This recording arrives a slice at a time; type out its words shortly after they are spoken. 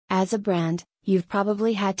As a brand, you've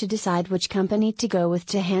probably had to decide which company to go with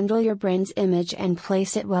to handle your brand's image and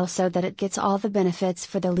place it well so that it gets all the benefits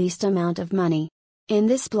for the least amount of money. In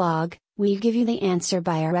this blog, we give you the answer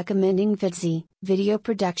by recommending Vidzi, video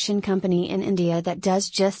production company in India that does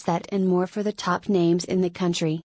just that and more for the top names in the country.